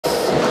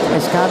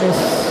Escamis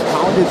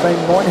pounded by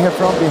Monje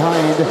from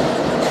behind.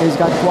 He's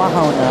got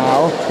Quahaw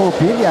now.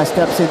 Hubilla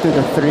steps into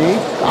the 3.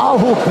 Oh,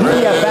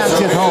 Hubilla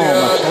banks it home.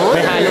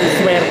 May halong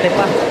swerte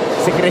pa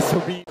si Chris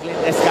Hubilla.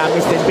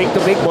 Escamis din big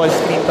to big ball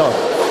screen to.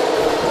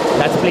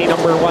 That's play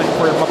number 1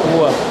 for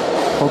Mapúa.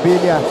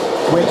 Hubilla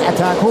will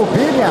attack.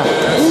 Hubilla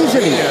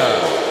easily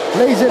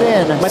lays it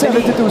in.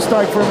 7-2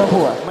 start for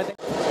Mapúa.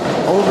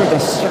 Over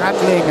the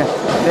straggling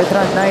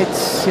Letran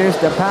Knights. Here's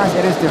the pass.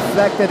 It is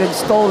deflected and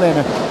stolen.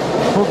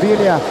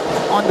 Hubilla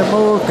on the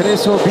move.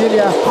 Chris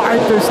Hubilla hard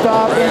to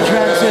stop in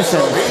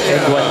transition.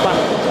 And 1 pa.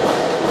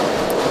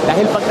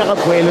 Dahil pag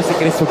nakabuelo si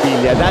Chris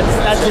Hubilla,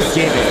 that's his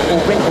game.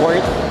 Open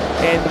court,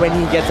 and when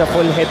he gets a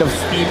full head of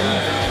steam,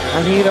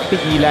 ang hirap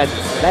pigilan.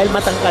 Dahil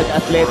matangkad,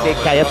 athletic,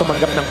 kaya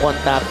tumanggap ng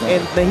contact,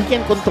 and he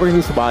can control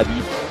his body.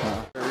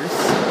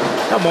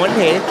 Come on,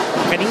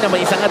 kanina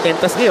may isang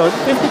attempt, tas ngayon,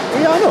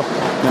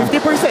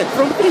 50%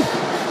 from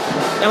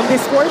 3 on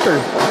this quarter.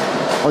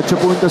 8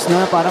 puntos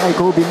na para kay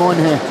Kobe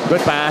Monje.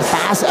 Good pass.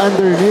 Pass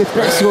underneath.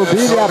 Chris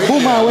Hubilla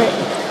bumawi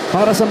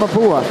para sa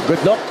Mapúa.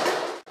 Good luck.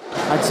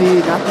 At si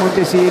Nat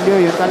Montecillo,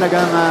 yung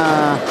talagang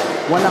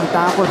walang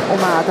takot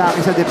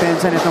umaatake sa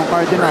depensa nitong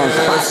Cardinals.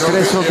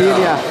 Chris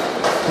Hubilla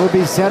will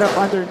be set up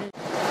underneath.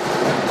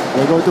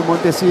 They go to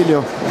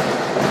Montecillo.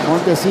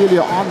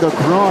 Montecillo on the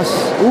cross.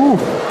 Ooh!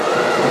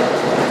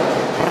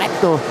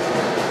 Recto.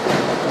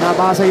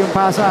 Nabasa yung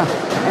pasa.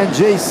 And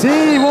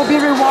JC will be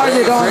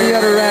rewarded on the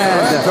other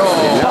end.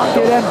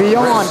 Bucket and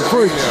beyond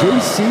for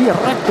JC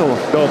Recto.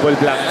 Double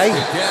black eye.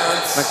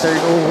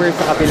 Mag-turnover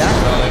sa kabila.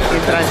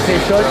 In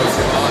transition.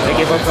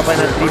 Nag-give up ka pa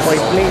ng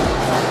 3-point play.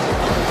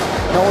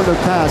 No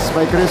pass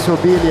by Chris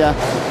Hubilla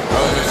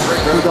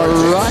to the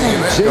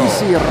running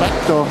JC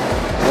Recto.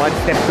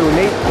 1 step too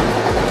late.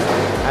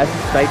 As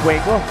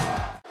Taekwondo.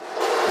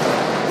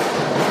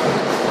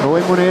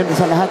 Gawin mo na yun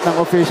sa lahat ng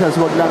officials.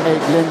 Huwag lang kay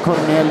Glenn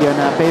Cornelio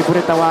na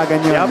favorite tawagan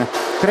yun. Yep.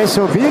 Chris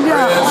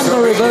Hubilla on the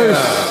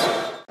reverse.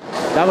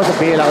 That was a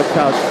bailout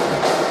shot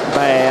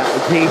by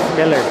Jace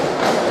Miller.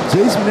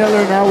 Jace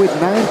Miller now with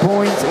 9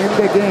 points in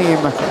the game.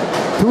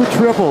 2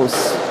 triples.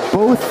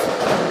 Both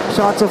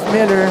shots of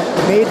Miller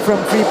made from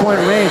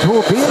 3-point range.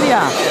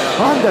 Hubilla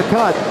on the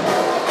cut.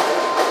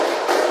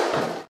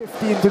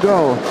 15 to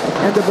go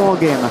in the ball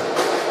game.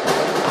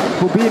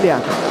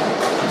 Hubilla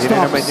Yun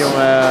na naman yung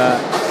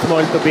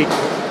small to big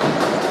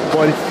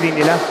ball screen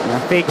nila.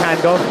 Fake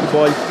handoff,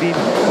 ball screen.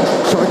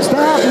 Short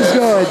stop is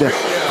good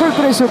for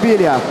Chris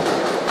Hubilla.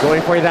 Going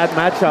for that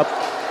matchup.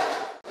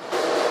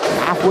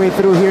 Halfway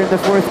through here in the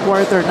 4th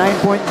quarter,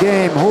 9-point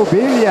game.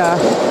 Hubilla,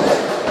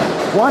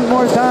 one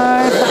more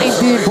time,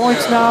 19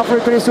 points now for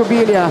Chris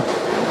Hubilla.